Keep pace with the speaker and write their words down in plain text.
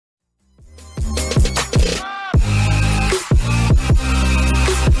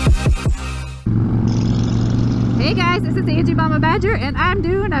Momma Badger, and I'm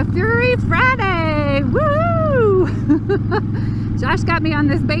doing a Fury Friday. Woo! Josh got me on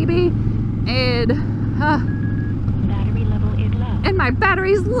this baby, and battery level is low. And my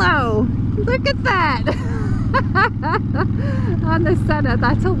battery's low. Look at that. On the setup.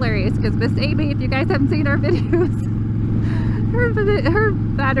 That's hilarious because Miss Amy, if you guys haven't seen our videos, her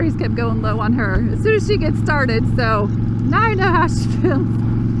batteries kept going low on her as soon as she gets started. So now I know how she feels.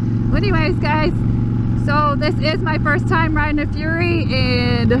 Well, anyways, guys, so this is my first time riding a Fury,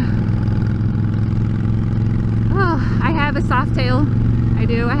 and I have a Softail. I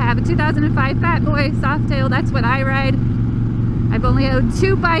do. I have a 2005 Fat Boy Softail. That's what I ride. I've only owned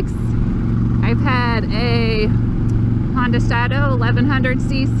 2 bikes. I've had a Honda Shadow 1100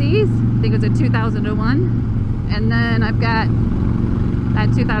 cc's. I think it was a 2001. And then I've got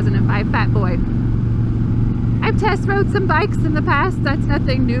that 2005 Fat Boy. I've test rode some bikes in the past. That's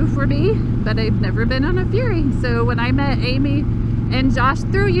nothing new for me, but I've never been on a Fury. So when I met Amy and Josh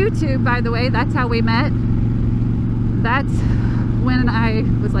through YouTube, by the way, that's how we met. That's when I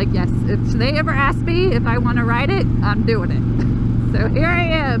was like, yes, if they ever ask me if I want to ride it, I'm doing it. So here I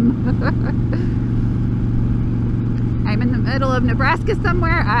am. I'm in the middle of Nebraska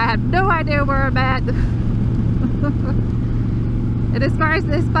somewhere. I have no idea where I'm at. And as far as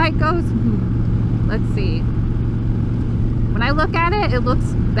this bike goes, let's see. When I look at it, it looks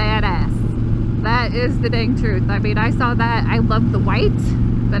badass. That is the dang truth. I mean, I saw that. I love the white,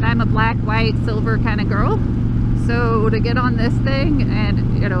 but I'm a black, white, silver kind of girl. So to get on this thing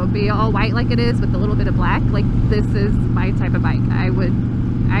and, you know, be all white like it is with a little bit of black, like, this is my type of bike. I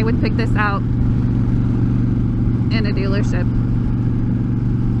would pick this out in a dealership.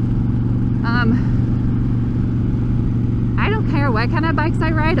 I don't care what kind of bikes I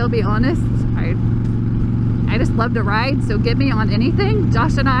ride, I'll be honest. I just love to ride, so get me on anything.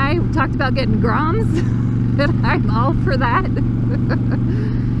 Josh and I talked about getting Groms, and I'm all for that.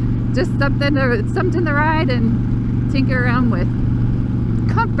 Just something to ride and tinker around with.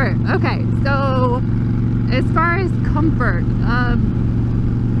 Comfort. Okay, so as far as comfort,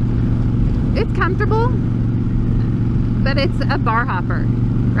 it's comfortable, but it's a bar hopper,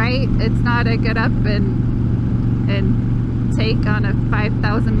 right? It's not a get up and take on a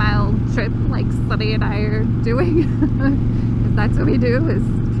 5,000 mile trip like Sunny and I are doing. Because that's what we do, is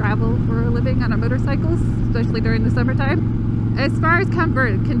travel for a living on our motorcycles, especially during the summertime. As far as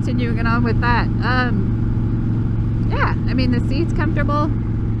comfort, continuing on with that, yeah, I mean, the seat's comfortable.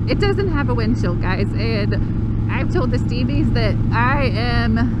 It doesn't have a windshield, guys, and I've told the Stevies that I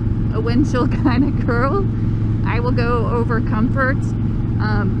am a windshield kind of girl. I will go over comfort.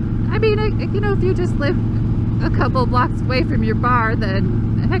 I mean, you know, if you just live a couple blocks away from your bar,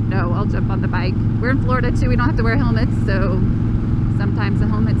 then heck no, I'll jump on the bike. We're in Florida too, we don't have to wear helmets, so sometimes a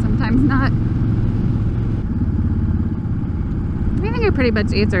helmet, sometimes not. I think I pretty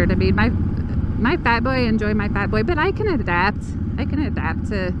much answered. I mean, my Fat Boy, enjoy my Fat Boy, but I can adapt. I can adapt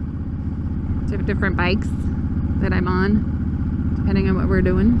to different bikes that I'm on, depending on what we're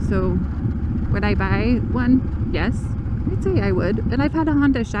doing. So would I buy one? Yes, I'd say I would. And I've had a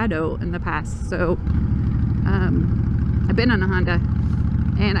Honda Shadow in the past, so I've been on a Honda,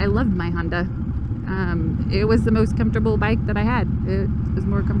 and I loved my Honda. It was the most comfortable bike that I had. It was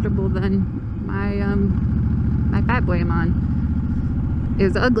more comfortable than my my Fat Boy I'm on. It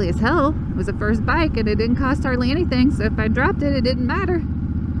was ugly as hell. It was the first bike, and it didn't cost hardly anything, so if I dropped it, it didn't matter.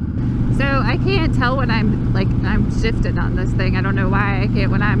 So I can't tell when I'm shifting on this thing. I don't know why I can't.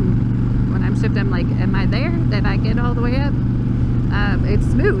 When I'm shifting, I'm like, am I there? Did I get all the way up? It's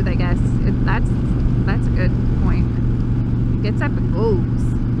smooth, I guess. That's a good point. It gets up and goes.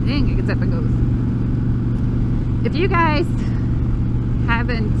 Dang, it gets up and goes. If you guys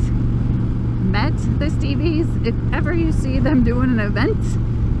haven't met the Stevies, if ever you see them doing an event,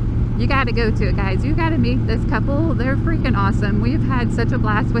 you got to go to it, guys. You got to meet this couple. They're freaking awesome. We've had such a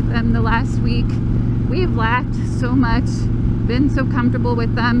blast with them the last week. We've laughed so much, been so comfortable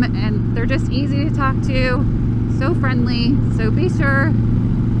with them, and they're just easy to talk to, so friendly. So be sure,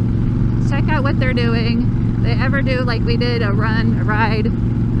 check out what they're doing. If they ever do, like we did, a run, a ride,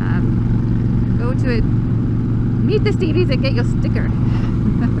 go to it, meet the Stevies and get your sticker.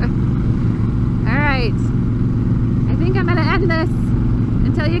 Alright, I think I'm going to end this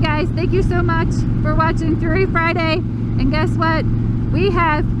and tell you guys thank you so much for watching Fury Friday. And guess what? We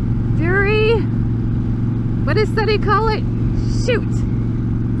have Fury, what does Sunny call it? Shoot!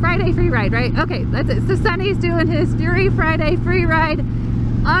 Friday free ride, right? Okay, that's it. So Sunny's doing his Fury Friday free ride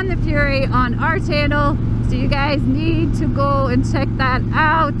on the Fury on our channel. So you guys need to go and check that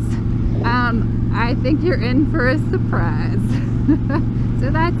out. I think you're in for a surprise. So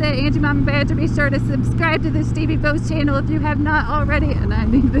that's it, Angie Momma Badge. Be sure to subscribe to the Stevy Faux channel if you have not already. And I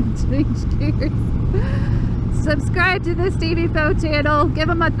need to change gears. Subscribe to the Stevy Faux channel. Give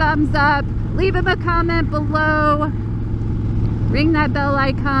them a thumbs up. Leave them a comment below. Ring that bell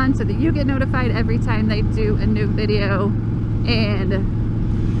icon so that you get notified every time they do a new video. And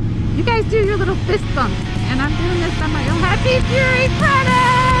you guys do your little fist bumps. And I'm doing this on my own. Happy Fury Friday!